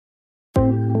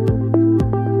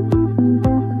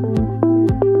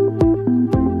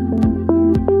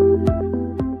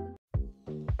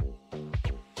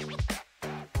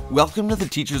Welcome to the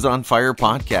Teachers on Fire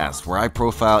podcast, where I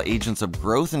profile agents of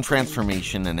growth and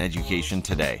transformation in education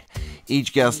today.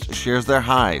 Each guest shares their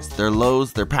highs, their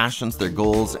lows, their passions, their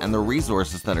goals, and the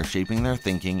resources that are shaping their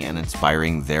thinking and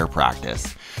inspiring their practice.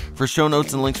 For show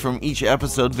notes and links from each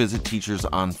episode, visit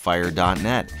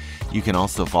teachersonfire.net. You can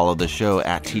also follow the show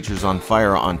at Teachers on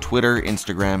Fire on Twitter,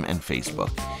 Instagram, and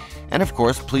Facebook. And of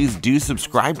course, please do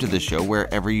subscribe to the show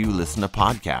wherever you listen to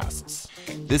podcasts.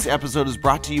 This episode is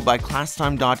brought to you by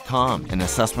ClassTime.com, an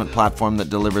assessment platform that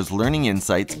delivers learning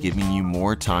insights, giving you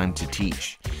more time to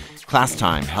teach.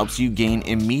 ClassTime helps you gain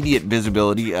immediate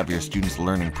visibility of your students'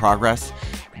 learning progress,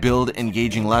 build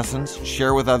engaging lessons,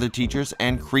 share with other teachers,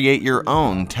 and create your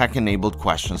own tech-enabled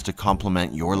questions to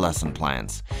complement your lesson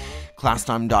plans.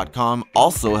 ClassTime.com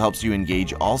also helps you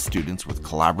engage all students with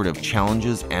collaborative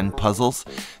challenges and puzzles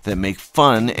that make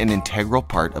fun an integral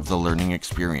part of the learning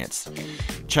experience.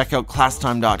 Check out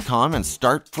ClassTime.com and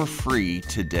start for free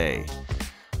today.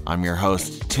 I'm your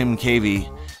host, Tim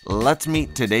Cavey. Let's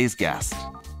meet today's guest.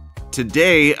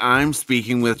 Today, I'm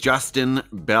speaking with Justin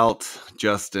Belt.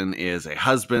 Justin is a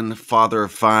husband, father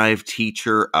of 5,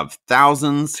 teacher of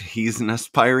thousands. He's an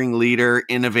aspiring leader,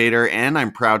 innovator, and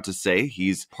I'm proud to say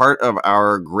he's part of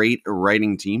our great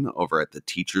writing team over at the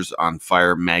Teachers on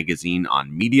Fire magazine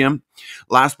on Medium.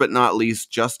 Last but not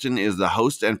least, Justin is the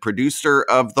host and producer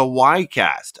of the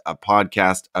Whycast, a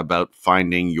podcast about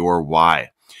finding your why.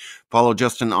 Follow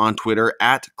Justin on Twitter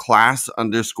at class_class,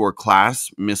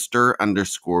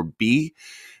 Mr_B,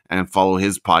 and follow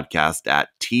his podcast at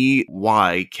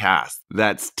TYcast.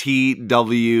 That's TWHYCAST,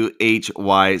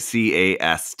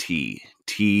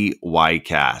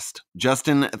 TYcast.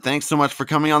 Justin, thanks so much for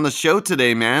coming on the show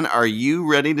today, man. Are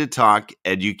you ready to talk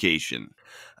education?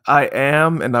 I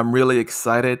am, and I'm really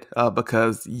excited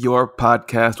because your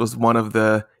podcast was one of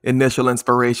the initial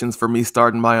inspirations for me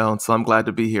starting my own, so I'm glad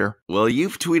to be here. Well,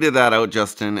 you've tweeted that out,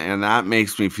 Justin, and that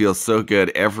makes me feel so good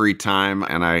every time,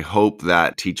 and I hope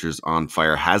that Teachers on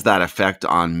Fire has that effect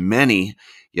on many.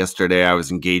 Yesterday, I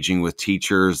was engaging with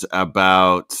teachers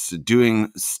about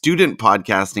doing student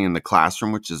podcasting in the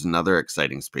classroom, which is another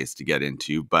exciting space to get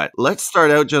into. But let's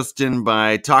start out, Justin,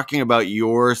 by talking about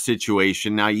your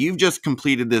situation. Now, you've just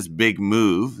completed this big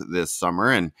move this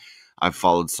summer, and I've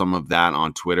followed some of that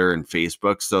on Twitter and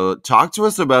Facebook. So talk to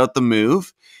us about the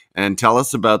move and tell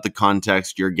us about the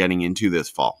context you're getting into this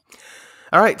fall.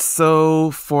 All right,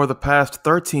 so for the past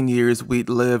 13 years, we'd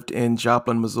lived in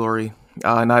Joplin, Missouri.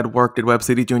 And I'd worked at Webb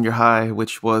City Junior High,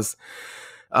 which was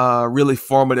really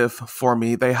formative for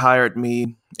me. They hired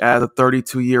me as a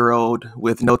 32-year-old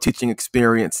with no teaching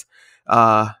experience.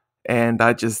 And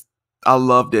I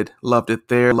loved it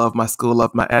there. Loved my school,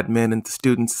 loved my admin and the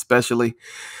students especially.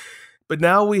 But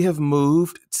now we have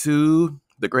moved to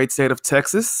the great state of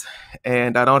Texas,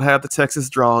 and I don't have the Texas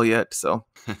drawl yet. So,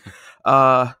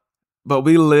 but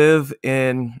we live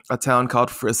in a town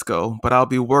called Frisco, but I'll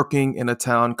be working in a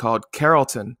town called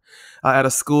Carrolton at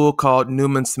a school called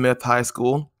Newman Smith High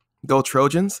School. Go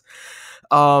Trojans.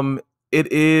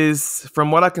 It is,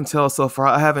 from what I can tell so far,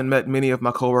 I haven't met many of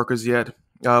my coworkers yet,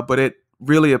 but it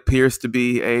really appears to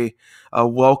be a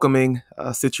welcoming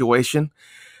situation.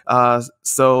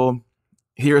 So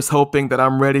here's hoping that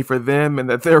I'm ready for them and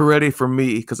that they're ready for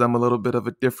me, because I'm a little bit of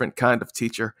a different kind of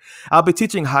teacher. I'll be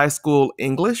teaching high school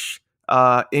English.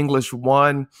 English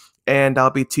 1, and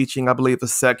I'll be teaching, I believe, a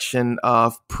section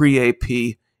of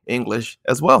pre-AP English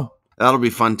as well. That'll be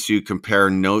fun to compare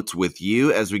notes with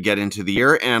you as we get into the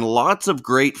year, and lots of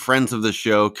great friends of the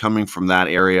show coming from that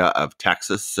area of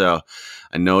Texas. So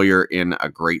I know you're in a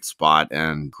great spot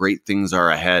and great things are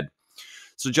ahead.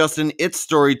 So Justin, it's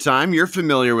story time. You're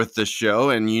familiar with the show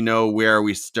and you know where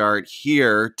we start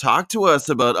here. Talk to us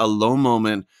about a low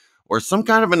moment or some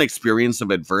kind of an experience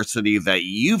of adversity that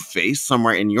you faced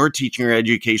somewhere in your teaching or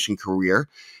education career,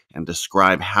 and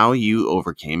describe how you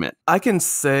overcame it. I can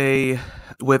say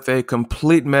with a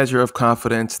complete measure of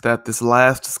confidence that this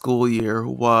last school year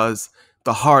was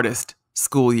the hardest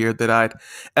school year that I'd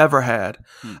ever had.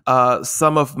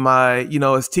 Some of my,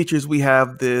 as teachers, we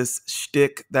have this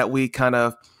shtick that we kind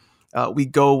of, we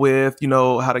go with,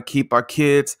 how to keep our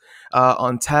kids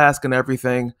on task and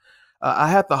everything. I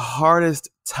had the hardest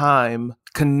time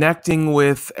connecting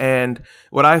with and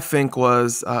what I think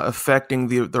was affecting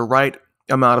the right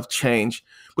amount of change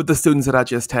with the students that I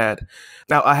just had.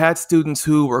 Now, I had students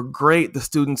who were great. The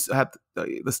students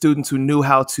who knew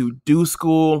how to do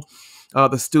school,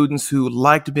 the students who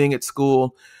liked being at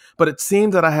school. But it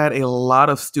seemed that I had a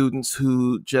lot of students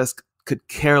who just could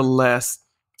care less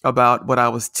about what I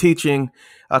was teaching.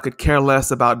 I could care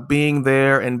less about being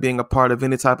there and being a part of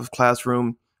any type of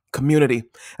classroom community.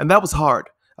 And that was hard.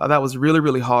 That was really,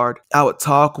 really hard. I would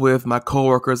talk with my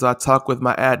coworkers, I'd talk with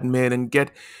my admin and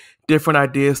get different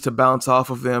ideas to bounce off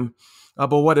of them. But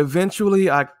what eventually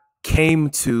I came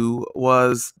to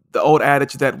was the old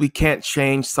adage that we can't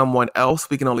change someone else,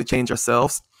 we can only change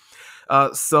ourselves.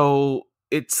 So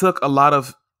it took a lot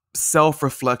of self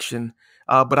reflection,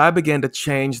 but I began to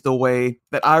change the way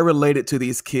that I related to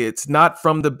these kids, not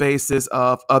from the basis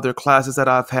of other classes that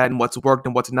I've had and what's worked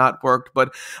and what's not worked,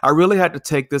 but I really had to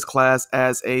take this class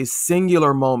as a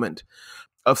singular moment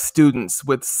of students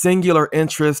with singular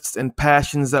interests and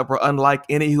passions that were unlike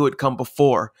any who had come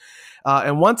before.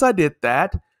 And once I did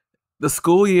that, the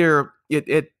school year,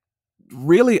 it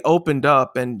really opened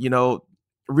up and,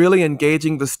 really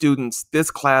engaging the students, this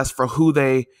class for who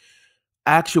they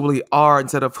actually are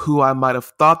instead of who I might have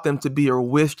thought them to be or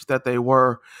wished that they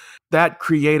were. That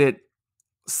created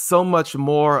so much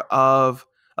more of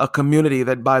a community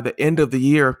that by the end of the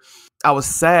year, I was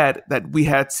sad that we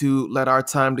had to let our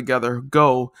time together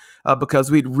go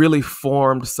because we'd really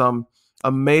formed some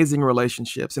amazing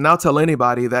relationships. And I'll tell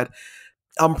anybody that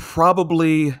I'm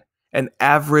probably an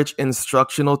average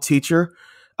instructional teacher,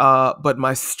 but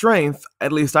my strength,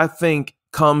 at least I think,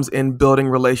 comes in building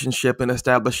relationship and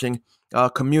establishing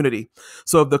community.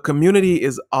 So if the community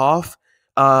is off,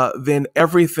 then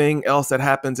everything else that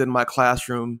happens in my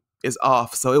classroom is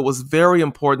off. So it was very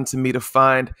important to me to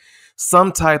find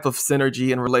some type of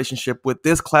synergy and relationship with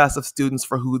this class of students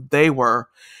for who they were.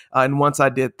 And once I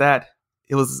did that,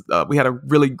 it was we had a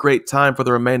really great time for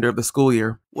the remainder of the school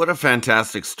year. What a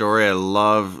fantastic story. I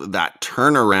love that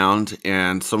turnaround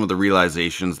and some of the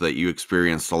realizations that you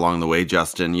experienced along the way,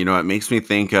 Justin. It makes me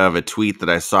think of a tweet that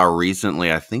I saw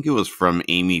recently. I think it was from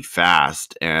Amy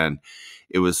Fast, and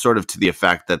it was sort of to the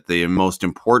effect that the most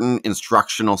important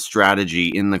instructional strategy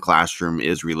in the classroom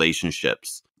is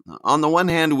relationships. On the one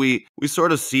hand, we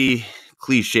sort of see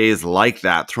cliches like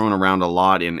that thrown around a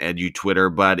lot in edu Twitter,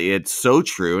 but it's so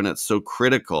true and it's so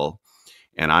critical.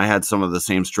 And I had some of the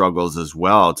same struggles as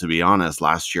well, to be honest,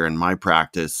 last year in my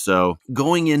practice. So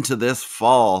going into this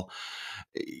fall,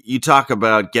 you talk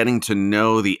about getting to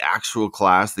know the actual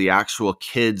class, the actual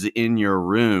kids in your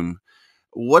room.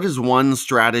 What is one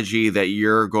strategy that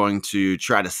you're going to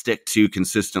try to stick to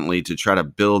consistently to try to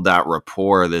build that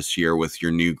rapport this year with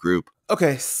your new group?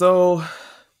 Okay, so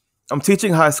I'm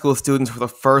teaching high school students for the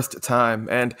first time,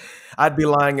 and I'd be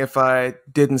lying if I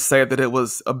didn't say that it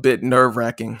was a bit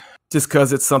nerve-wracking, just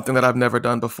because it's something that I've never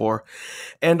done before.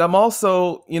 And I'm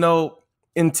also,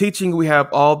 in teaching, we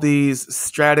have all these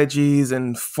strategies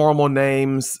and formal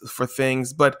names for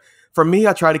things, but for me,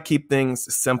 I try to keep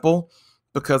things simple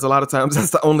because a lot of times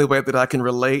that's the only way that I can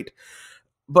relate.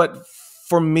 But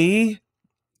for me,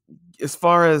 as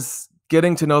far as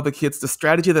getting to know the kids, the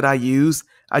strategy that I use,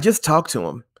 I just talk to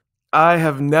them. I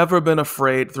have never been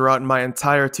afraid throughout my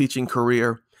entire teaching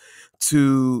career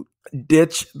to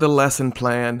ditch the lesson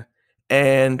plan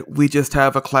and we just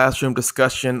have a classroom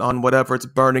discussion on whatever it's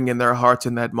burning in their hearts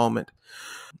in that moment.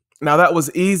 Now, that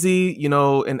was easy,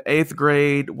 in eighth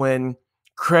grade when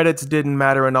credits didn't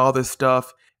matter and all this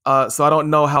stuff. So I don't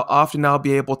know how often I'll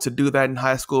be able to do that in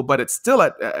high school, but it's still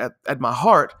at my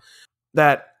heart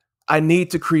that I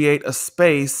need to create a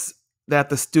space that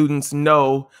the students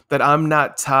know that I'm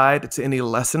not tied to any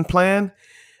lesson plan.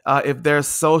 If their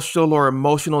social or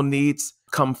emotional needs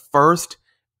come first,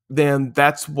 then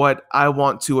that's what I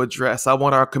want to address. I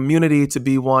want our community to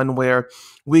be one where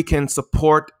we can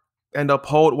support and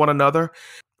uphold one another,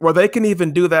 where they can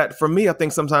even do that. For me, I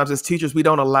think sometimes as teachers, we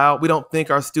don't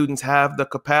think our students have the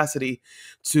capacity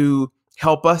to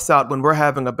help us out when we're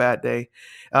having a bad day.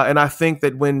 And I think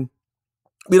that when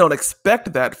we don't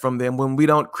expect that from them, when we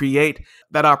don't create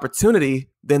that opportunity,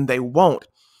 then they won't.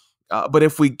 But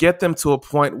if we get them to a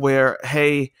point where,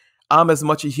 hey, I'm as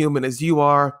much a human as you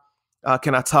are.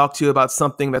 Can I talk to you about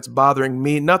something that's bothering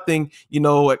me? Nothing,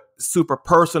 super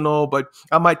personal, but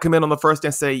I might come in on the first day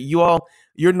and say,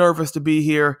 you're nervous to be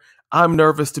here. I'm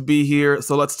nervous to be here.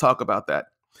 So let's talk about that.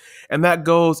 And that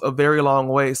goes a very long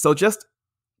way. So just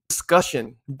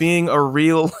discussion, being a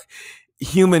real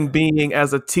human being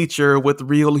as a teacher with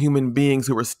real human beings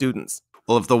who are students.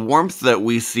 Well, if the warmth that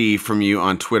we see from you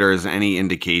on Twitter is any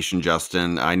indication,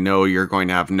 Justin, I know you're going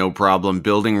to have no problem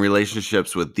building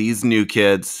relationships with these new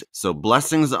kids. So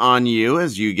blessings on you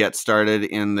as you get started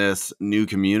in this new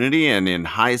community and in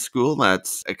high school.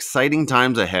 That's exciting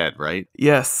times ahead, right?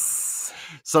 Yes.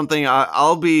 Something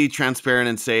I'll be transparent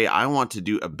and say I want to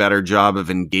do a better job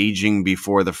of engaging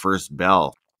before the first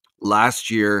bell. Last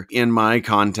year, in my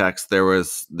context, there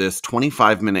was this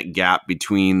 25-minute gap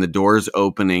between the doors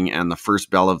opening and the first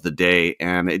bell of the day,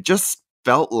 and it just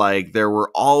felt like there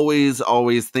were always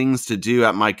things to do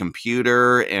at my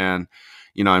computer. And,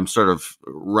 I'm sort of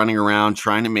running around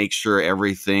trying to make sure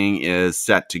everything is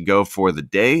set to go for the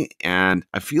day. And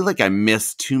I feel like I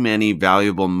missed too many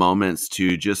valuable moments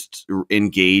to just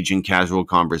engage in casual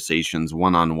conversations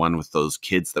one-on-one with those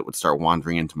kids that would start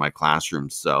wandering into my classroom.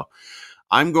 So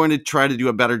I'm going to try to do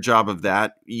a better job of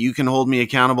that. You can hold me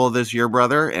accountable this year,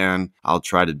 brother, and I'll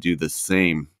try to do the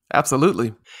same.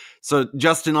 Absolutely. So,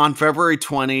 Justin, on February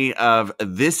 20 of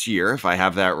this year, if I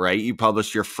have that right, you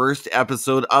published your first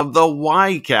episode of the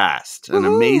Whycast, an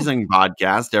amazing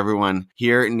podcast. Everyone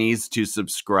here needs to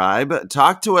subscribe.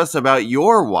 Talk to us about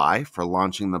your why for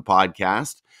launching the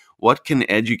podcast. What can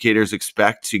educators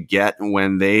expect to get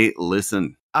when they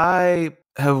listen? I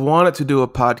have wanted to do a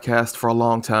podcast for a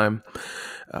long time,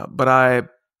 but I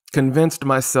convinced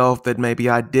myself that maybe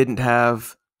I didn't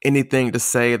have anything to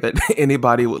say that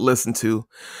anybody would listen to.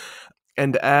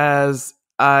 And as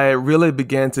I really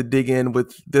began to dig in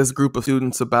with this group of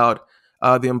students about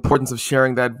the importance of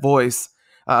sharing that voice,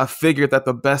 I figured that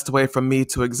the best way for me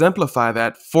to exemplify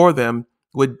that for them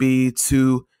would be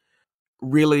to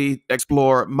really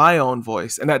explore my own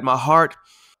voice. And at my heart,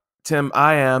 Tim,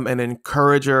 I am an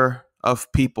encourager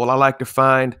of people. I like to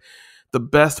find the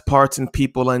best parts in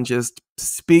people and just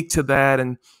speak to that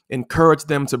and encourage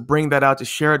them to bring that out, to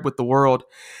share it with the world.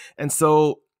 And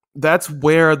so that's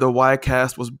where the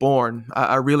Ycast was born.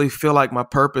 I really feel like my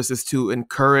purpose is to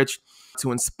encourage,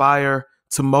 to inspire,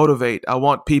 to motivate. I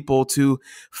want people to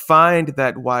find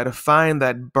that why, to find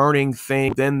that burning thing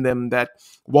within them that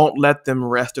won't let them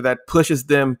rest, or that pushes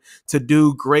them to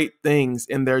do great things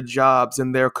in their jobs,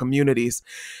 in their communities.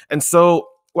 And so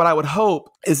what I would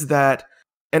hope is that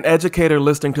an educator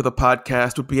listening to the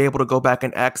podcast would be able to go back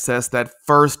and access that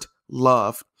first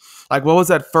love. Like, what was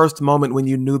that first moment when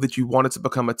you knew that you wanted to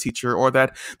become a teacher, or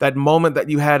that moment that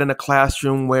you had in a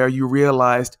classroom where you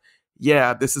realized,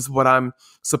 yeah, this is what I'm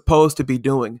supposed to be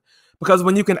doing? Because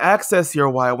when you can access your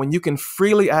why, when you can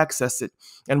freely access it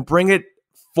and bring it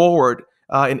forward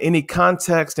in any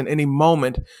context, in any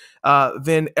moment,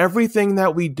 then everything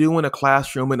that we do in a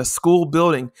classroom, in a school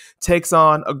building, takes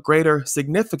on a greater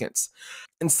significance.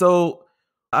 And so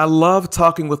I love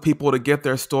talking with people to get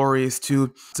their stories,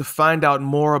 to find out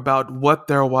more about what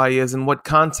their why is and what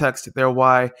context their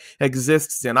why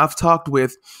exists in. I've talked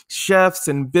with chefs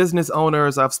and business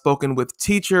owners. I've spoken with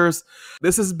teachers.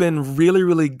 This has been really,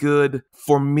 really good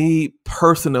for me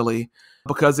personally,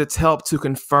 because it's helped to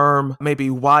confirm maybe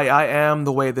why I am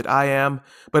the way that I am,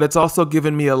 but it's also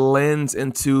given me a lens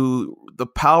into the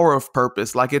power of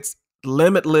purpose. Like, it's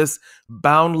limitless,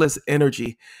 boundless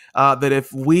energy that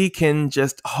if we can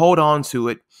just hold on to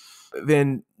it,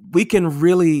 then we can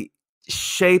really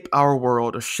shape our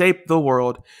world, or shape the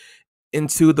world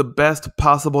into the best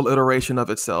possible iteration of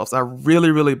itself. I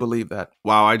really, really believe that.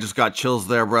 Wow, I just got chills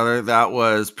there, brother. That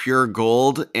was pure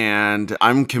gold. And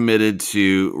I'm committed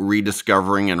to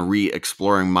rediscovering and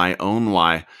re-exploring my own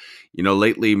why.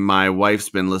 Lately, my wife's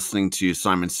been listening to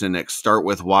Simon Sinek's Start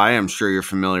With Why. I'm sure you're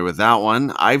familiar with that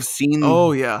one.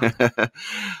 Oh, yeah.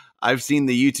 I've seen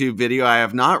the YouTube video. I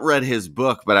have not read his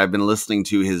book, but I've been listening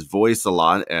to his voice a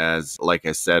lot as, like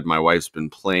I said, my wife's been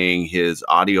playing his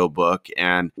audiobook,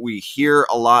 and we hear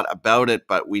a lot about it,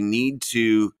 but we need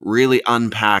to really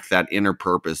unpack that inner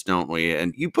purpose, don't we?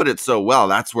 And you put it so well.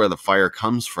 That's where the fire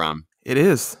comes from. It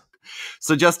is.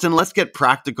 So, Justin, let's get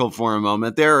practical for a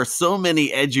moment. There are so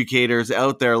many educators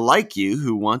out there like you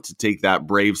who want to take that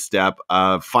brave step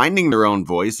of finding their own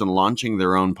voice and launching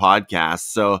their own podcast.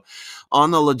 So,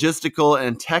 on the logistical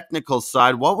and technical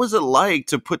side, what was it like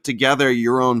to put together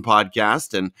your own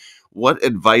podcast, and what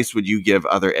advice would you give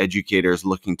other educators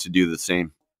looking to do the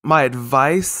same? My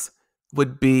advice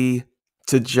would be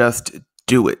to just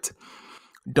do it.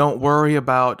 Don't worry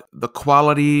about the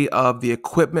quality of the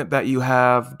equipment that you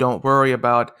have. Don't worry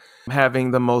about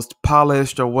having the most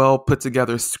polished or well put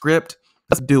together script.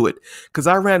 Just do it. Because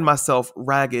I ran myself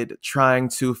ragged trying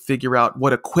to figure out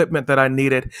what equipment that I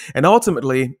needed. And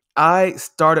ultimately, I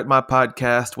started my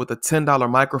podcast with a $10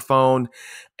 microphone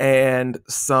and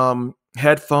some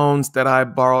headphones that I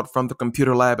borrowed from the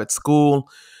computer lab at school,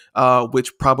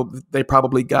 which they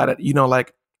probably got at,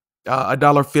 like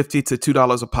 $1.50 to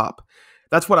 $2 a pop.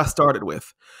 That's what I started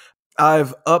with.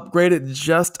 I've upgraded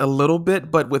just a little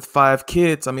bit, but with 5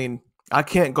 kids, I mean, I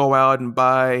can't go out and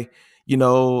buy, a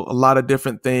lot of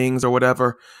different things or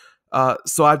whatever.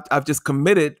 So I've just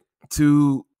committed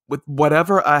to, with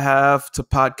whatever I have to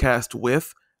podcast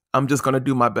with, I'm just going to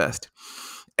do my best.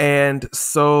 And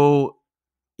so,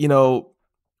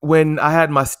 when I had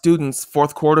my students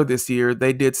fourth quarter this year,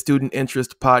 they did student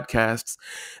interest podcasts.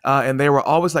 And they were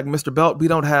always like, Mr. Belt, we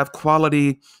don't have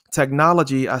quality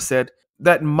technology. I said,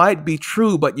 that might be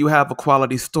true, but you have a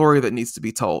quality story that needs to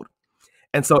be told.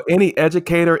 And so any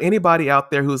educator, anybody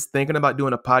out there who's thinking about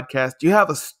doing a podcast, you have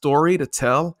a story to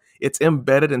tell. It's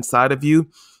embedded inside of you.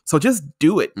 So just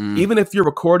do it. Even if you're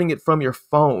recording it from your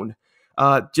phone,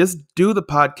 just do the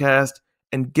podcast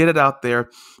and get it out there.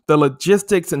 The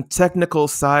logistics and technical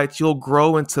sides, you'll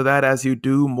grow into that as you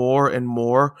do more and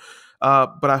more.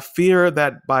 But I fear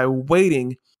that by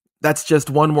waiting, that's just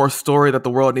one more story that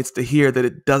the world needs to hear that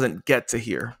it doesn't get to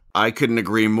hear. I couldn't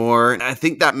agree more. I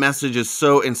think that message is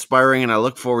so inspiring, and I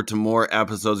look forward to more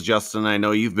episodes. Justin, I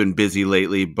know you've been busy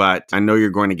lately, but I know you're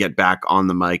going to get back on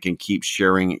the mic and keep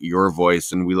sharing your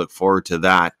voice, and we look forward to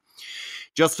that.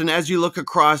 Justin, as you look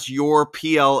across your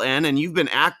PLN, and you've been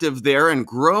active there and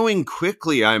growing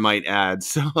quickly, I might add.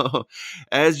 So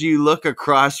as you look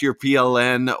across your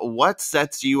PLN, what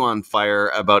sets you on fire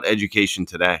about education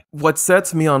today? What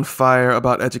sets me on fire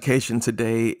about education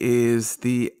today is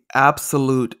the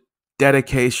absolute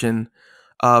dedication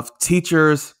of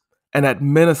teachers and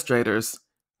administrators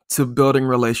to building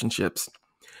relationships.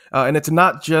 And it's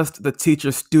not just the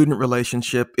teacher-student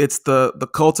relationship, it's the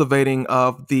cultivating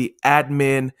of the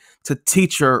admin to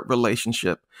teacher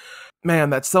relationship. Man,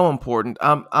 that's so important.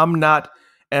 I'm not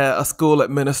a school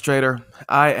administrator.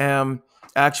 I am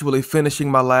actually finishing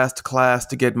my last class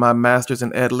to get my master's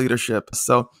in ed leadership.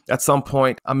 So at some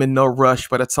point, I'm in no rush,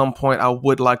 but at some point I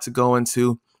would like to go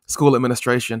into school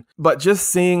administration. But just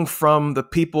seeing from the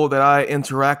people that I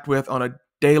interact with on a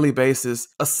daily basis,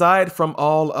 aside from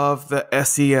all of the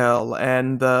SEL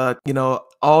and the,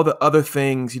 all the other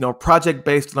things,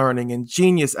 project-based learning and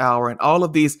Genius Hour and all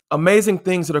of these amazing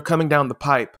things that are coming down the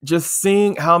pipe, just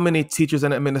seeing how many teachers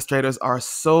and administrators are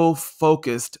so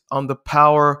focused on the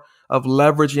power of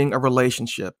leveraging a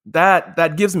relationship.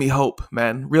 That gives me hope,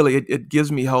 man. Really, it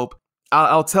gives me hope.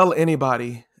 I'll tell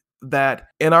anybody that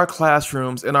in our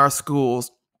classrooms, in our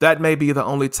schools, that may be the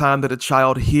only time that a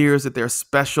child hears that they're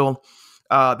special.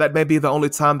 That may be the only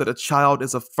time that a child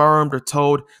is affirmed or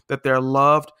told that they're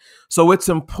loved. So it's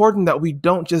important that we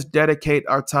don't just dedicate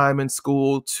our time in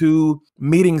school to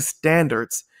meeting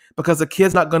standards, because a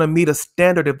kid's not going to meet a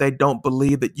standard if they don't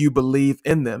believe that you believe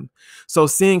in them. So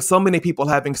seeing so many people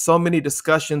having so many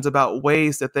discussions about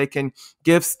ways that they can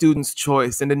give students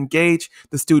choice and engage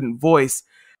the student voice,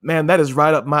 man, that is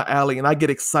right up my alley. And I get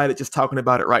excited just talking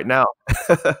about it right now.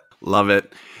 Love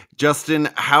it. Justin,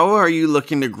 how are you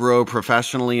looking to grow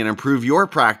professionally and improve your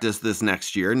practice this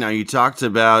next year? Now, you talked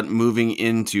about moving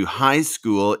into high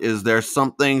school. Is there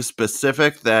something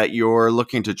specific that you're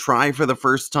looking to try for the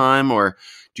first time, or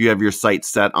do you have your sights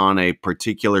set on a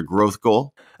particular growth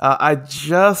goal? I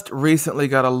just recently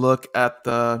got a look at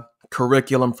the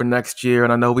curriculum for next year,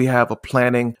 and I know we have a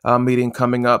planning meeting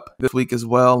coming up this week as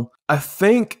well. I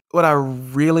think what I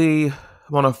really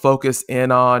want to focus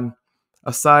in on,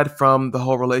 aside from the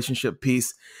whole relationship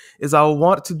piece, is I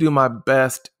want to do my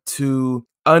best to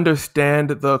understand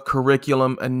the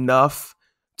curriculum enough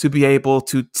to be able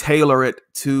to tailor it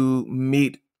to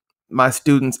meet my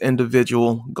students'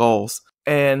 individual goals.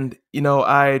 And,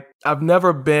 I've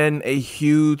never been a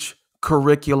huge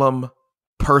curriculum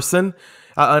person.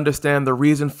 I understand the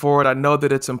reason for it. I know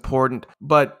that it's important,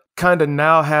 but kind of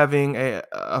now having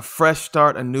a fresh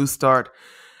start, a new start,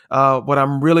 what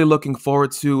I'm really looking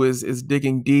forward to is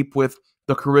digging deep with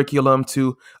the curriculum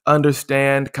to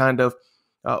understand kind of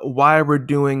why we're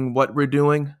doing what we're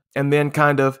doing, and then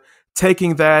kind of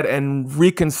taking that and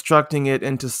reconstructing it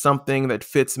into something that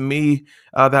fits me,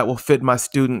 that will fit my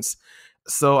students.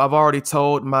 So I've already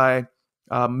told my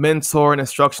mentor and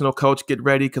instructional coach, get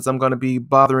ready, because I'm going to be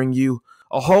bothering you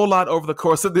a whole lot over the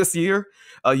course of this year.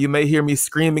 You may hear me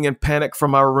screaming in panic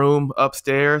from my room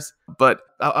upstairs, but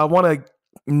I want to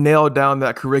nail down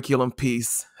that curriculum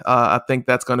piece. I think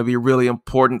that's going to be really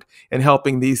important in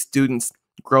helping these students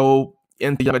grow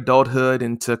into young adulthood,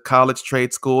 into college,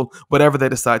 trade school, whatever they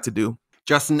decide to do.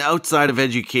 Justin, outside of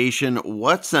education,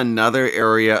 what's another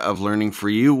area of learning for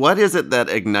you? What is it that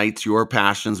ignites your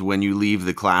passions when you leave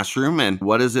the classroom? And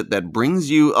what is it that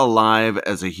brings you alive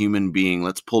as a human being?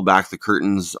 Let's pull back the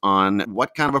curtains on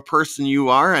what kind of a person you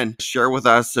are and share with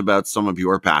us about some of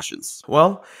your passions.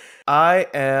 Well, I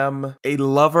am a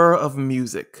lover of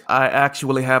music. I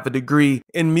actually have a degree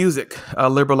in music, a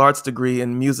liberal arts degree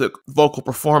in music vocal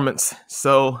performance.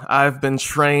 So I've been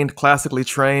classically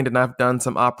trained, and I've done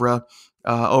some opera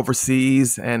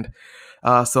overseas, and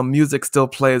so music still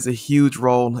plays a huge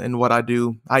role in what I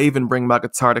do. I even bring my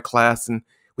guitar to class, and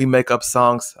we make up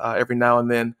songs every now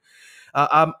and then.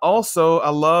 I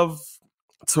love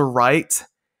to write.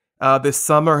 This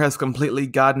summer has completely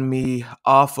gotten me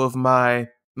off of my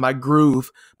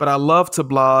groove, but I love to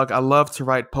blog. I love to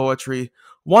write poetry.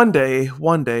 One day,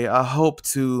 I hope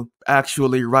to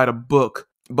actually write a book.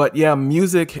 But yeah,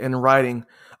 music and writing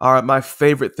are my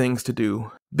favorite things to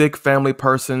do. Big family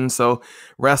person, so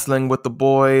wrestling with the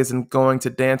boys and going to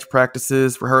dance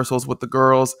practices, rehearsals with the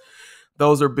girls,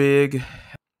 those are big.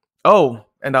 Oh,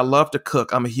 and I love to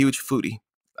cook. I'm a huge foodie.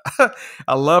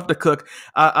 I love to cook.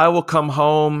 I will come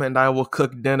home and I will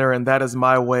cook dinner, and that is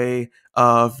my way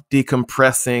of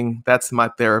decompressing. That's my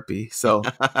therapy. So,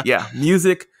 yeah,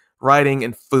 music, writing,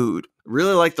 and food.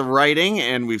 Really like the writing,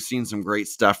 and we've seen some great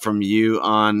stuff from you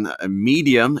on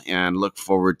Medium and look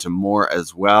forward to more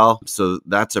as well. So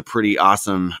that's a pretty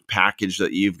awesome package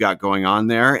that you've got going on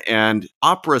there. And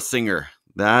opera singer.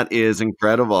 That is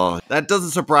incredible. That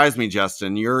doesn't surprise me,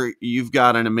 Justin. You've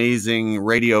got an amazing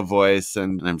radio voice,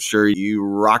 and I'm sure you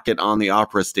rock it on the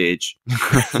opera stage.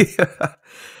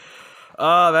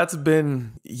 That's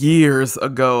been years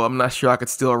ago. I'm not sure I could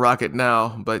still rock it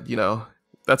now, but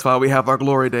that's why we have our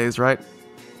glory days, right?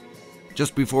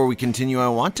 Just before we continue, I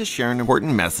want to share an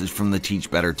important message from the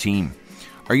Teach Better team.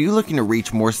 Are you looking to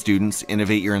reach more students,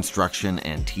 innovate your instruction,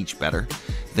 and teach better?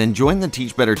 Then join the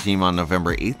Teach Better team on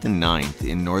November 8th and 9th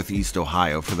in Northeast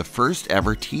Ohio for the first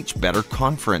ever Teach Better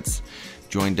conference.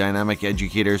 Join dynamic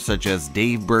educators such as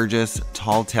Dave Burgess,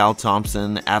 Tal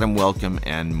Thompson, Adam Welcome,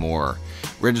 and more.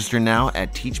 Register now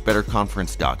at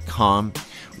teachbetterconference.com.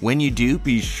 When you do,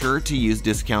 be sure to use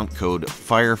discount code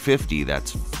FIRE50,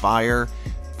 that's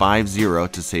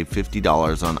FIRE50, to save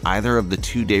 $50 on either of the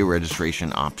 2-day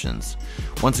registration options.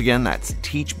 Once again, that's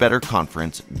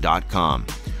teachbetterconference.com.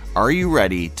 Are you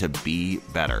ready to be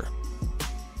better?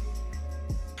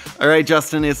 All right,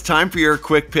 Justin, it's time for your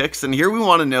quick picks, and here we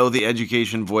want to know the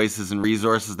education voices and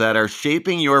resources that are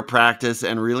shaping your practice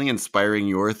and really inspiring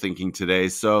your thinking today.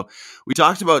 So we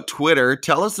talked about Twitter.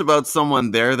 Tell us about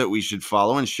someone there that we should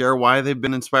follow and share why they've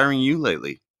been inspiring you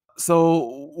lately.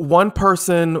 So one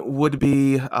person would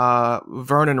be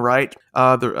Vernon Wright,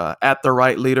 at the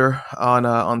Right Leader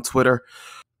on Twitter.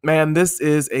 Man, this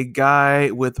is a guy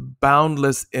with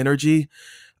boundless energy.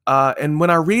 And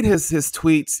when I read his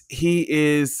tweets, he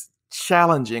is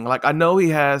challenging. Like, I know he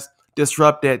has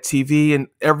Disrupt at TV and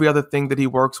every other thing that he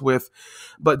works with,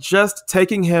 but just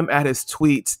taking him at his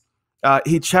tweets,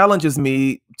 he challenges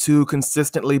me to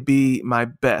consistently be my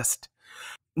best.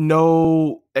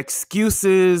 No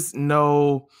excuses,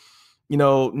 no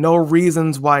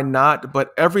reasons why not,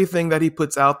 but everything that he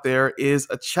puts out there is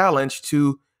a challenge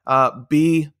to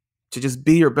just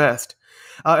be your best.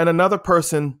 And another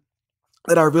person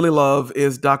that I really love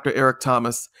is Dr. Eric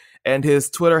Thomas, and his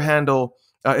Twitter handle,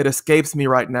 it escapes me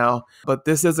right now, but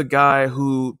this is a guy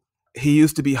who he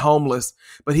used to be homeless,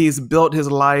 but he's built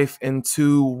his life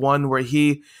into one where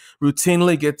he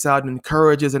routinely gets out and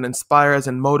encourages and inspires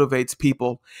and motivates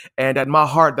people. And at my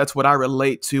heart, that's what I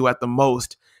relate to at the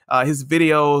most. His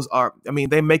videos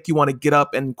they make you want to get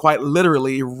up and quite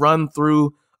literally run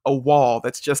through a wall.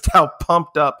 That's just how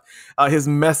pumped up his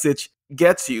message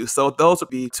gets you. So those would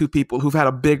be two people who've had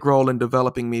a big role in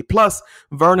developing me. Plus,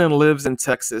 Vernon lives in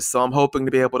Texas, so I'm hoping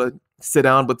to be able to sit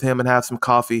down with him and have some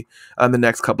coffee in the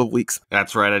next couple of weeks.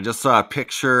 That's right. I just saw a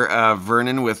picture of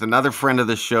Vernon with another friend of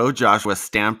the show, Joshua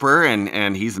Stamper,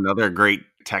 and he's another great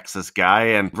Texas guy.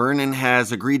 And Vernon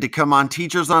has agreed to come on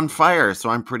Teachers on Fire,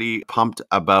 so I'm pretty pumped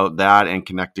about that and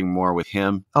connecting more with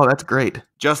him. Oh, that's great.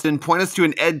 Justin, point us to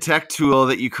an ed tech tool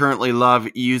that you currently love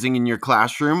using in your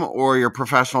classroom or your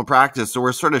professional practice. So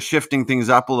we're sort of shifting things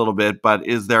up a little bit, but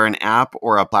is there an app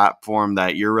or a platform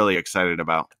that you're really excited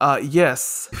about?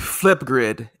 Yes.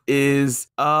 Flipgrid is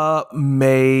amazing.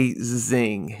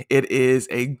 It is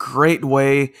a great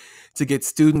way to get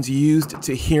students used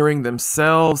to hearing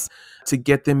themselves, to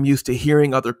get them used to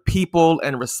hearing other people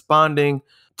and responding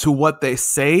to what they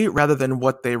say rather than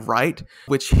what they write,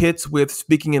 which hits with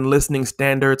speaking and listening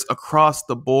standards across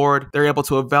the board. They're able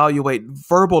to evaluate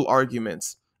verbal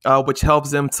arguments, which helps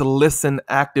them to listen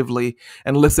actively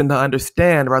and listen to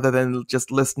understand rather than just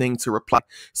listening to reply.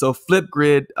 So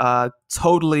Flipgrid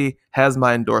totally has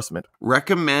my endorsement.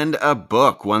 Recommend a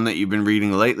book, one that you've been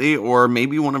reading lately, or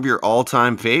maybe one of your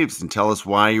all-time faves, and tell us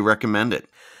why you recommend it.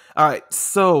 All right,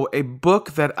 so a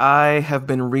book that I have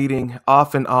been reading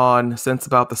off and on since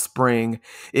about the spring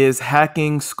is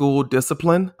Hacking School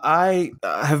Discipline. I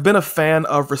have been a fan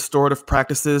of restorative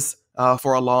practices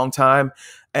for a long time,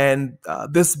 and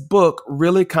this book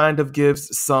really kind of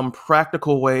gives some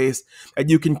practical ways that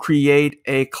you can create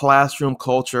a classroom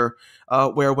culture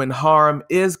where when harm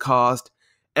is caused,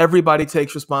 everybody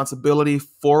takes responsibility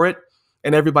for it.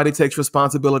 and everybody takes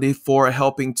responsibility for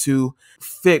helping to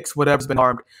fix whatever's been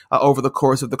harmed over the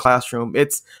course of the classroom.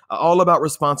 It's all about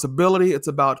responsibility. It's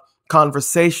about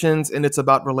conversations, and it's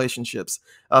about relationships.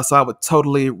 So I would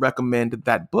totally recommend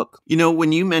that book. You know,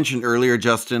 when you mentioned earlier,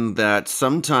 Justin, that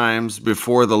sometimes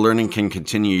before the learning can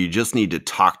continue, you just need to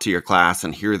talk to your class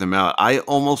and hear them out. I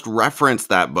almost referenced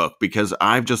that book because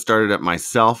I've just started it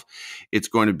myself. It's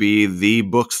going to be the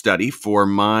book study for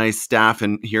my staff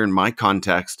and here in my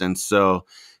context. And so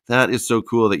that is so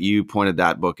cool that you pointed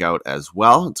that book out as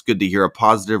well. It's good to hear a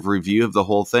positive review of the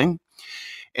whole thing.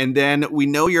 And then we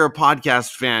know you're a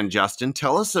podcast fan, Justin.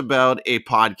 Tell us about a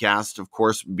podcast, of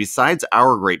course, besides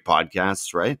our great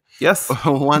podcasts, right? Yes.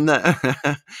 One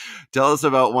that tell us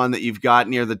about one that you've got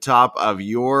near the top of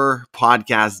your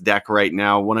podcast deck right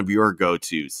now, one of your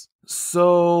go-tos.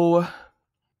 So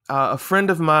a friend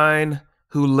of mine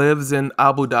who lives in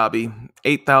Abu Dhabi,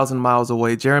 8,000 miles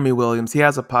away, Jeremy Williams, he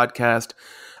has a podcast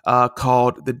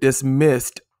called The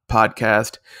Dismissed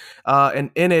Podcast.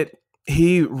 And in it,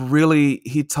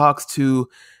 he talks to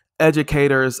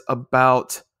educators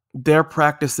about their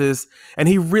practices, and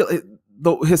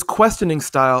his questioning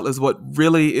style is what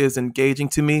really is engaging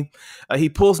to me. He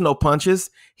pulls no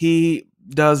punches. He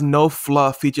does no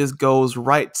fluff. He just goes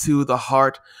right to the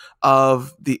heart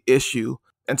of the issue.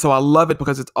 And so I love it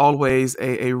because it's always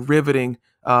a riveting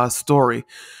story.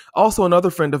 Also, another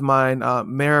friend of mine,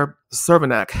 Mare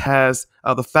Cervenak, has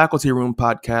the Faculty Room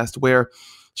podcast, where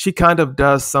she kind of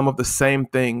does some of the same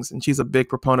things, and she's a big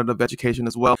proponent of education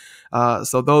as well.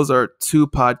 So those are two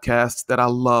podcasts that I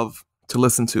love to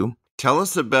listen to. Tell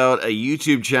us about a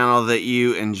YouTube channel that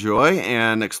you enjoy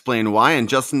and explain why. And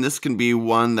Justin, this can be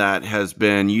one that has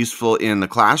been useful in the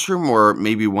classroom or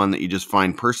maybe one that you just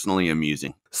find personally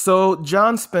amusing. So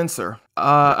John Spencer,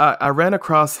 I ran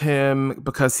across him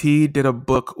because he did a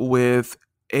book with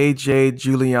AJ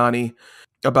Giuliani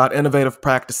about innovative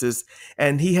practices.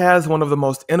 And he has one of the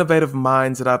most innovative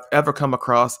minds that I've ever come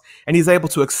across. And he's able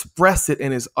to express it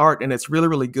in his art, and it's really,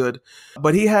 really good.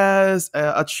 But he has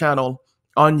a channel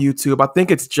on YouTube. I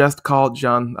think it's just called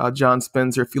John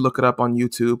Spencer, if you look it up on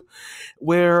YouTube,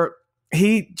 where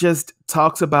he just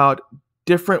talks about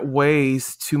different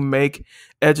ways to make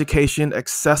education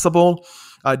accessible,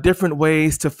 different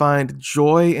ways to find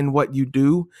joy in what you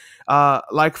do.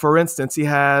 Like, for instance, he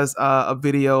has a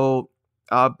video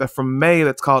from May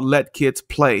that's called Let Kids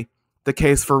Play, the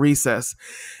case for recess.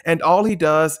 And all he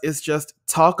does is just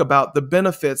talk about the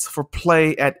benefits for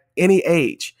play at any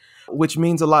age, which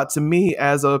means a lot to me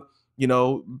as a,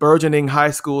 burgeoning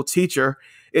high school teacher.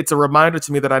 It's a reminder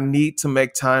to me that I need to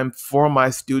make time for my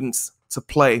students to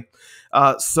play.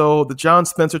 So the John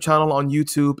Spencer channel on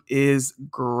YouTube is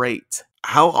great.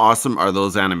 How awesome are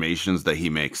those animations that he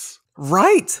makes?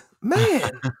 Right,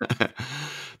 man.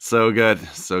 So good.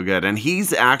 So good. And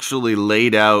he's actually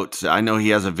laid out, I know he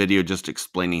has a video just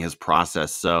explaining his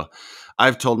process. So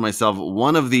I've told myself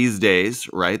one of these days,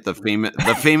 right? The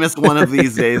famous one of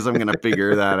these days, I'm going to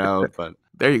figure that out. But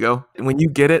there you go. When you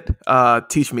get it,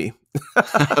 teach me.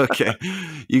 Okay.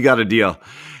 You got a deal.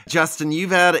 Justin,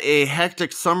 you've had a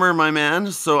hectic summer, my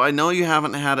man, so I know you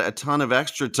haven't had a ton of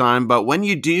extra time, but when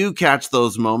you do catch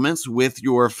those moments with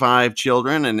your 5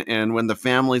 children and when the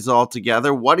family's all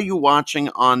together, what are you watching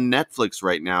on Netflix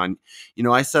right now? And,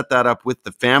 I set that up with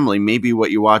the family. Maybe what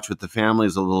you watch with the family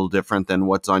is a little different than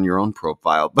what's on your own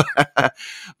profile, but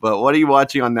what are you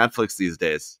watching on Netflix these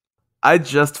days? I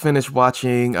just finished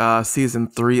watching season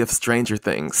 3 of Stranger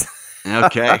Things.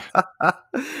 Okay.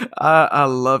 I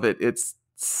love it. It's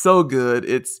so good.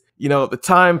 It's, the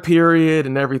time period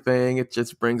and everything. It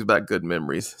just brings back good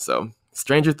memories. So,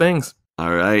 Stranger Things.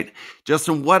 All right.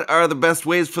 Justin, what are the best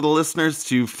ways for the listeners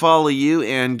to follow you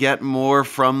and get more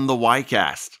from the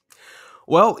YCast?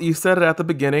 Well, you said it at the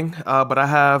beginning, but I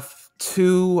have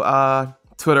 2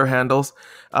 Twitter handles,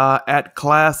 at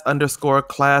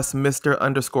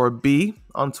class_Mr_B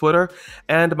on Twitter,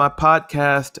 and my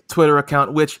podcast Twitter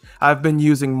account, which I've been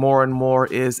using more and more,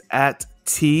 is at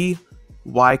TYcast,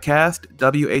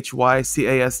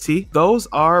 WHYCAST. Those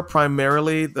are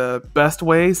primarily the best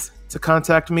ways to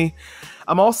contact me.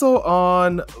 I'm also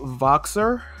on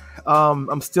Voxer.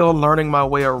 I'm still learning my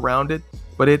way around it,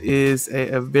 but it is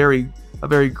a very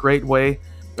great way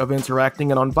of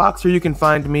interacting. And on Voxer, you can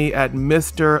find me at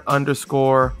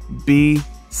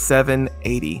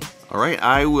Mr_B780. All right,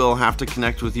 I will have to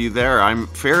connect with you there. I'm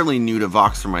fairly new to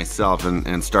Voxer myself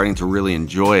and starting to really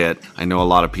enjoy it. I know a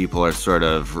lot of people are sort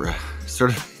of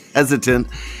hesitant.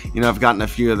 I've gotten a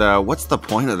few of what's the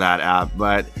point of that app?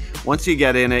 But once you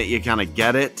get in it, you kind of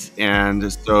get it.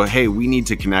 And so, hey, we need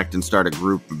to connect and start a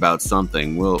group about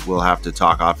something. We'll have to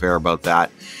talk off air about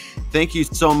that. Thank you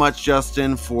so much,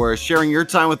 Justin, for sharing your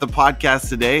time with the podcast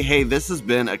today. Hey, this has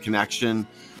been a connection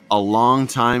a long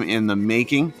time in the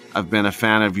making. I've been a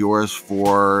fan of yours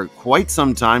for quite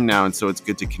some time now, and so it's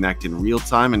good to connect in real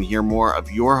time and hear more of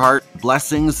your heart.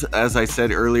 Blessings, as I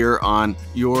said earlier, on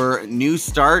your new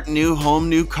start, new home,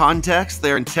 new context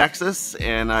there in Texas,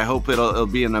 and I hope it'll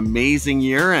be an amazing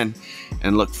year, and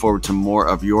look forward to more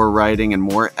of your writing and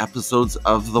more episodes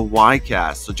of the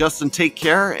Ycast. So Justin, take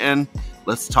care, and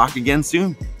let's talk again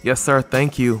soon. Yes, sir.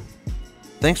 Thank you.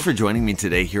 Thanks for joining me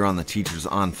today here on the Teachers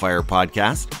on Fire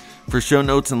podcast. For show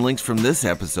notes and links from this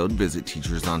episode, visit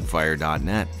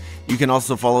teachersonfire.net. You can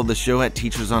also follow the show at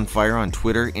Teachers on Fire on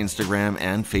Twitter, Instagram,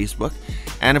 and Facebook.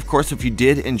 And of course, if you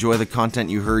did enjoy the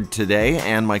content you heard today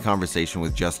and my conversation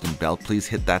with Justin Belt, please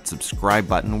hit that subscribe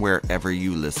button wherever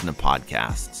you listen to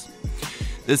podcasts.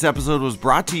 This episode was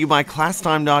brought to you by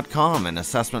ClassTime.com, an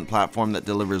assessment platform that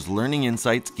delivers learning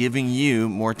insights, giving you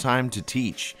more time to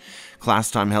teach.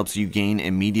 ClassTime helps you gain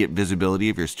immediate visibility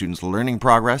of your students' learning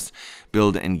progress,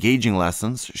 build engaging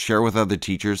lessons, share with other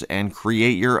teachers, and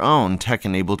create your own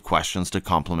tech-enabled questions to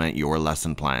complement your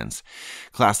lesson plans.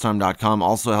 ClassTime.com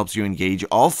also helps you engage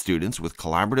all students with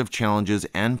collaborative challenges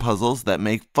and puzzles that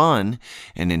make fun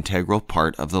an integral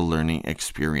part of the learning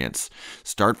experience.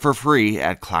 Start for free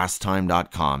at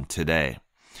ClassTime.com today.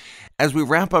 As we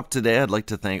wrap up today, I'd like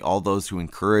to thank all those who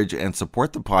encourage and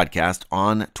support the podcast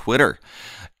on Twitter.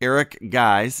 Eric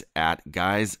Guys at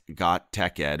Guys Got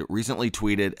Tech Ed recently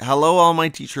tweeted, "Hello, all my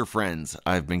teacher friends.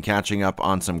 I've been catching up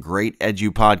on some great edu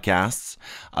podcasts.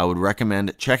 I would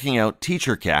recommend checking out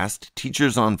TeacherCast,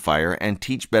 Teachers on Fire, and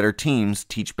Teach Better Teams,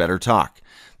 Teach Better Talk."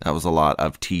 That was a lot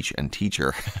of teach and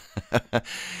teacher.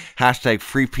 Hashtag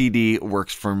FreePD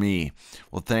works for me.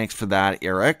 Well, thanks for that,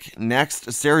 Eric.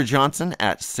 Next, Sarah Johnson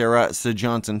at Sarah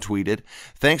Johnson tweeted,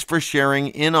 "Thanks for sharing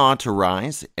In Awe to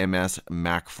Rise, MS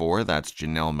Mac 4. That's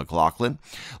Janelle McLaughlin.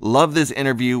 Love this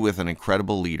interview with an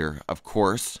incredible leader. Of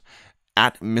course,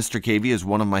 at Mr. KV is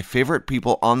one of my favorite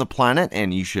people on the planet,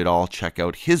 and you should all check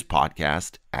out his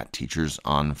podcast at Teachers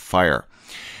on Fire."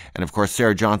 And of course,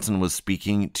 Sarah Johnson was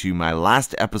speaking to my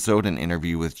last episode, an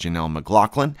interview with Janelle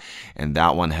McLaughlin, and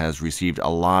that one has received a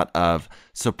lot of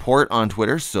support on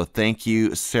Twitter. So thank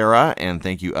you, Sarah, and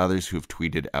thank you others who have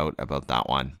tweeted out about that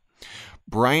one.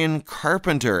 Brian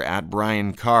Carpenter at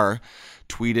Brian Carr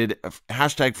tweeted,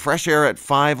 hashtag fresh air at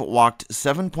 5, walked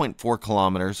 7.4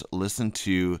 kilometers, listened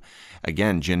to,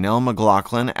 again, Janelle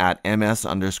McLaughlin at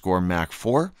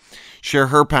MS_Mac4, share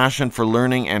her passion for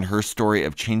learning and her story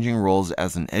of changing roles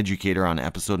as an educator on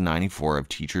episode 94 of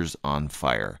Teachers on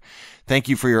Fire. Thank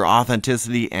you for your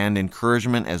authenticity and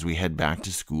encouragement as we head back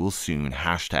to school soon.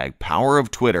 Hashtag power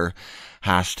of Twitter,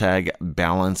 hashtag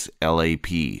balance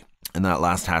LAP. And that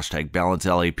last hashtag, Balance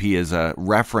LAP, is a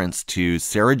reference to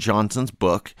Sarah Johnson's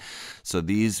book. So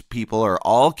these people are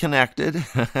all connected.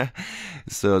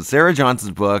 So Sarah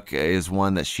Johnson's book is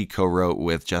one that she co-wrote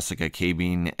with Jessica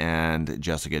Cabine and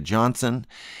Jessica Johnson.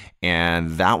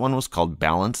 And that one was called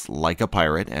Balance Like a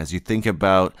Pirate. As you think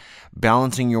about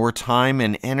balancing your time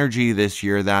and energy this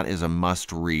year, that is a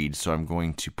must read. So I'm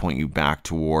going to point you back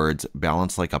towards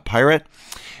Balance Like a Pirate.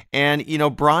 And, you know,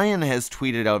 Brian has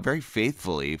tweeted out very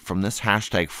faithfully from this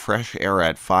hashtag fresh air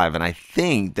at 5. And I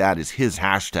think that is his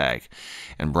hashtag.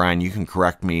 And Brian, you can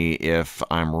correct me if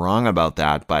I'm wrong about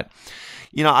that. But,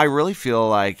 you know, I really feel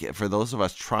like for those of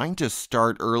us trying to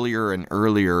start earlier and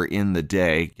earlier in the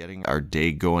day, getting our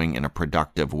day going in a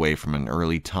productive way from an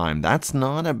early time, that's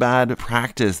not a bad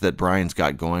practice that Brian's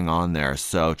got going on there.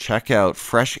 So check out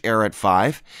Fresh Air at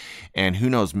 5. And who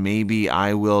knows, maybe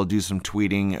I will do some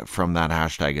tweeting from that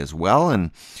hashtag as well.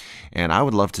 And I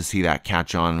would love to see that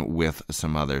catch on with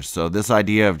some others. So this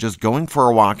idea of just going for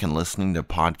a walk and listening to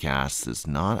podcasts is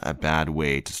not a bad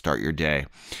way to start your day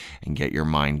and get your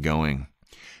mind going.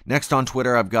 Next on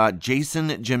Twitter, I've got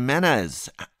Jason Jimenez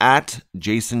at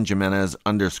Jason Jimenez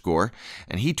 _.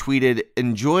 And he tweeted,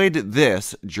 "Enjoyed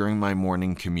this during my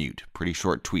morning commute." Pretty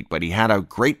short tweet, but he had a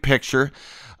great picture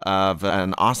of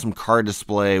an awesome car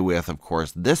display with, of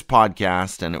course, this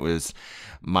podcast. And it was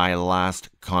my last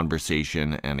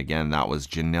conversation. And again, that was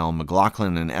Janelle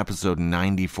McLaughlin in episode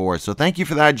 94. So thank you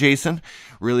for that, Jason.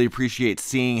 Really appreciate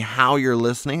seeing how you're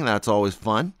listening. That's always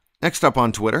fun. Next up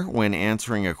on Twitter, when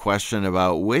answering a question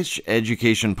about which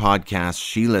education podcast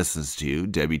she listens to,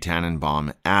 Debbie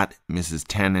Tannenbaum at Mrs.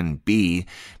 Tannenb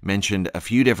mentioned a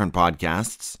few different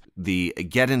podcasts. The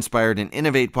Get Inspired and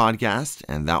Innovate podcast,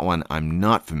 and that one I'm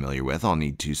not familiar with. I'll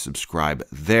need to subscribe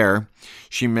there.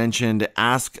 She mentioned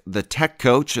Ask the Tech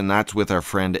Coach, and that's with our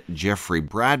friend Jeffrey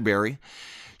Bradbury.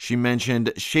 She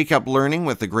mentioned Shake Up Learning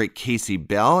with the great Casey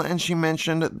Bell, and she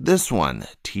mentioned this one,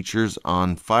 Teachers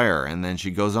on Fire. And then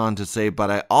she goes on to say, but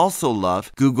I also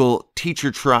love Google Teacher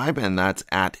Tribe, and that's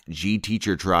at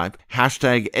 #GTeacherTribe,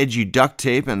 hashtag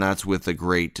EduDuctTape, and that's with the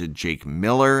great Jake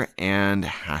Miller, and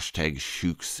hashtag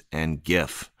Shooks and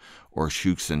GIF, or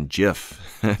Shooks and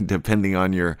GIF, depending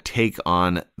on your take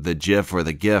on the GIF or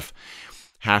the GIF.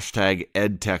 Hashtag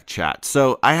EdTechChat.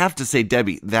 So I have to say,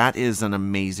 Debbie, that is an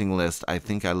amazing list. I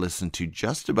think I listened to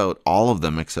just about all of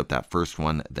them except that first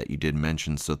one that you did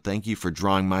mention. So thank you for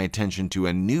drawing my attention to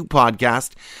a new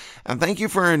podcast. And thank you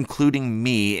for including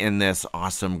me in this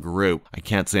awesome group. I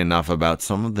can't say enough about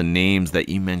some of the names that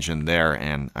you mentioned there,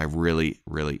 and I really,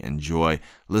 really enjoy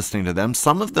listening to them.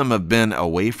 Some of them have been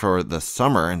away for the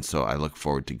summer, and so I look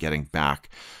forward to getting back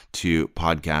to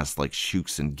podcasts like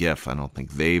Shooks and GIF. I don't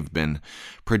think they've been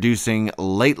producing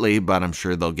lately, but I'm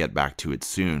sure they'll get back to it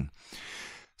soon.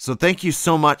 So thank you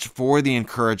so much for the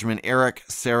encouragement. Eric,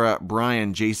 Sarah,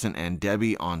 Brian, Jason, and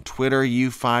Debbie on Twitter.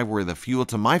 You five were the fuel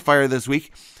to my fire this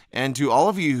week. And to all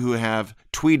of you who have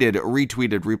tweeted,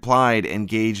 retweeted, replied,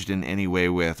 engaged in any way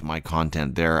with my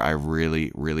content there, I really,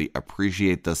 really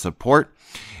appreciate the support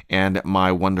and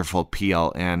my wonderful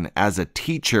PLN. As a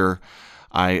teacher,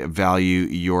 I value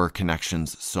your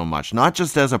connections so much, not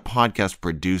just as a podcast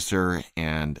producer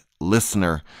and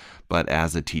listener, but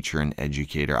as a teacher and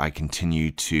educator. I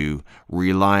continue to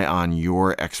rely on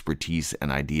your expertise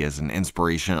and ideas and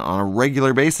inspiration on a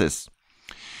regular basis.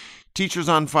 Teachers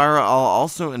on Fire, I'll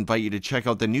also invite you to check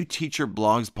out the new Teacher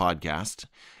Blogs podcast,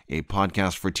 a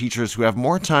podcast for teachers who have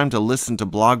more time to listen to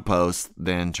blog posts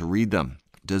than to read them.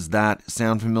 Does that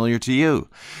sound familiar to you?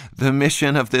 The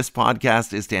mission of this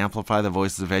podcast is to amplify the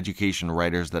voices of education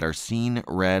writers that are seen,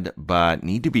 read, but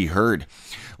need to be heard.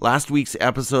 Last week's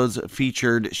episodes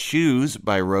featured Shoes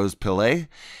by Rose Pillay,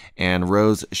 and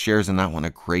Rose shares in that one a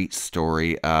great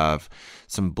story of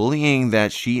some bullying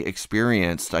that she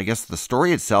experienced. I guess the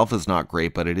story itself is not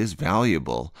great, but it is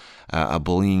valuable. A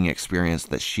bullying experience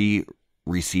that she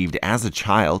received as a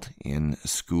child in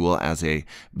school as a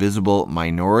visible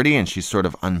minority, and she sort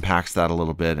of unpacks that a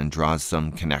little bit and draws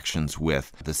some connections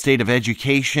with the state of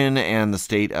education and the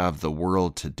state of the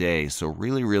world today. So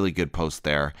really, really good post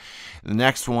there. The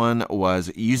next one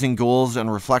was Using Goals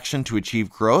and Reflection to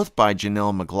Achieve Growth by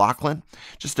Janelle McLaughlin.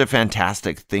 Just a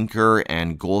fantastic thinker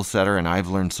and goal setter, and I've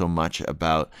learned so much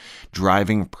about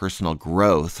driving personal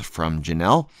growth from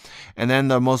Janelle. And then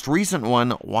the most recent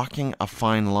one, Walking a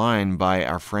Fine Line by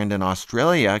our friend in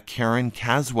Australia, Karen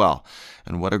Caswell.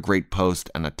 And what a great post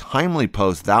and a timely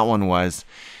post that one was.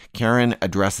 Karen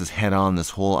addresses head-on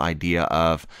this whole idea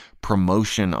of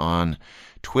promotion on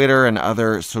Twitter and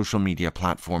other social media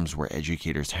platforms where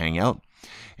educators hang out.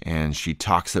 And she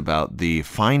talks about the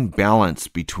fine balance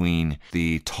between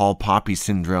the tall poppy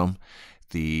syndrome,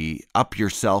 the up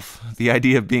yourself, the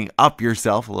idea of being up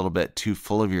yourself, a little bit too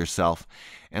full of yourself,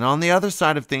 and on the other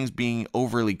side of things, being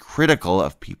overly critical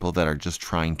of people that are just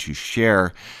trying to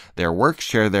share their work,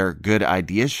 share their good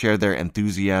ideas, share their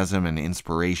enthusiasm and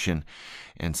inspiration.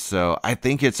 And so I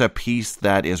think it's a piece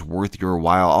that is worth your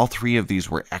while. All three of these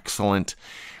were excellent.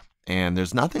 And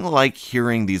there's nothing like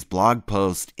hearing these blog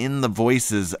posts in the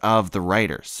voices of the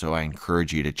writers. So I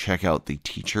encourage you to check out the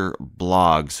Teacher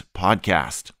Blogs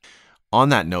podcast. On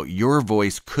that note, your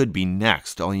voice could be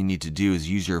next. All you need to do is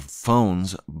use your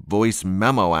phone's voice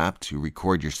memo app to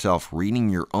record yourself reading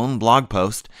your own blog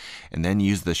post, and then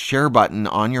use the share button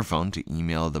on your phone to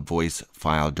email the voice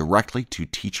file directly to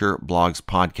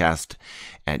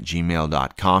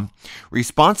teacherblogspodcast@gmail.com.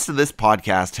 Response to this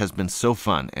podcast has been so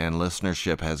fun, and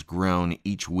listenership has grown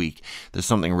each week. There's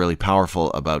something really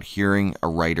powerful about hearing a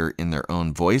writer in their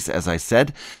own voice, as I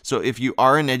said. So if you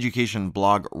are an education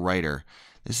blog writer,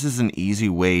 this is an easy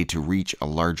way to reach a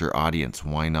larger audience.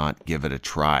 Why not give it a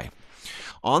try?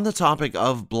 On the topic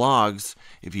of blogs,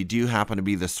 if you do happen to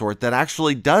be the sort that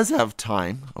actually does have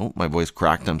time, oh, my voice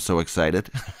cracked, I'm so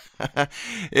excited.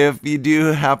 If you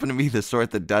do happen to be the sort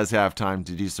that does have time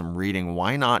to do some reading,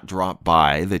 why not drop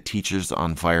by the Teachers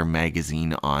on Fire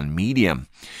magazine on Medium?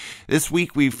 This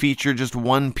week we featured just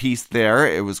one piece there.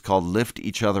 It was called Lift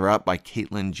Each Other Up by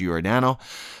Caitlin Giordano,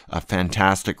 a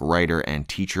fantastic writer and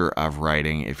teacher of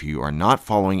writing. If you are not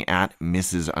following at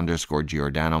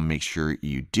Mrs._Giordano, make sure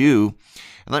you do.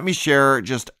 And let me share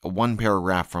just one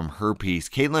paragraph from her piece.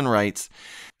 Caitlin writes,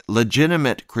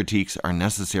 "Legitimate critiques are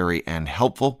necessary and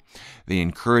helpful. They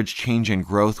encourage change and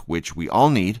growth, which we all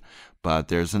need, but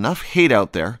there's enough hate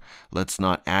out there. Let's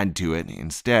not add to it.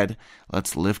 Instead,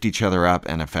 let's lift each other up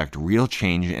and effect real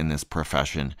change in this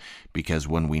profession, because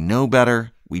when we know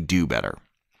better, we do better."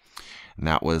 And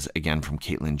that was, again, from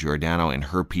Caitlin Giordano in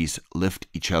her piece, Lift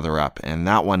Each Other Up. And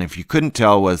that one, if you couldn't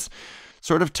tell, was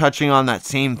sort of touching on that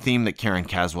same theme that Karen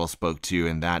Caswell spoke to,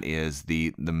 and that is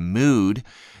the mood,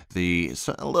 a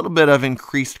little bit of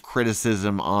increased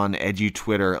criticism on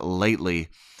edu-Twitter lately.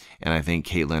 And I think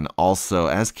Caitlin also,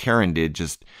 as Karen did,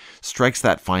 just strikes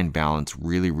that fine balance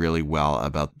really, really well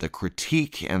about the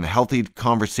critique and the healthy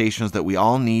conversations that we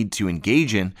all need to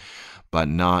engage in, but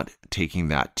not taking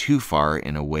that too far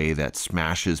in a way that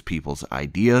smashes people's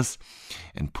ideas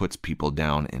and puts people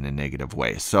down in a negative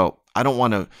way. So I don't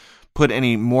want to put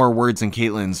any more words in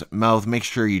Caitlin's mouth. Make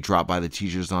sure you drop by the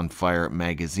Teachers on Fire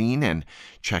magazine and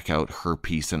check out her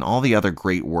piece and all the other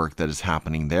great work that is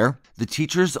happening there. The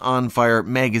Teachers on Fire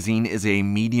magazine is a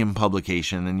Medium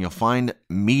publication, and you'll find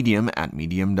Medium at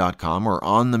medium.com or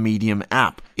on the Medium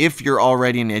app. If you're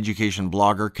already an education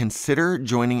blogger, consider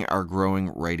joining our growing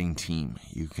writing team.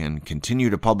 You can continue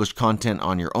to publish content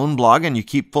on your own blog, and you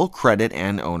keep full credit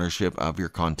and ownership of your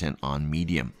content on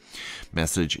Medium.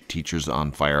 Message Teachers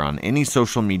on Fire on any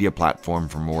social media platform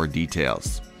for more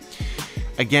details.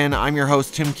 Again, I'm your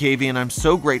host, Tim Cavey, and I'm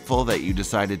so grateful that you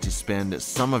decided to spend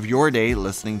some of your day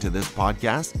listening to this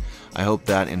podcast. I hope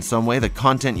that in some way the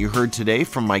content you heard today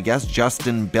from my guest,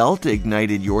 Justin Belt,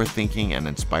 ignited your thinking and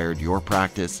inspired your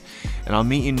practice. And I'll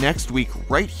meet you next week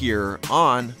right here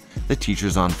on the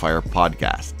Teachers on Fire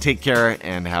podcast. Take care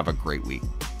and have a great week.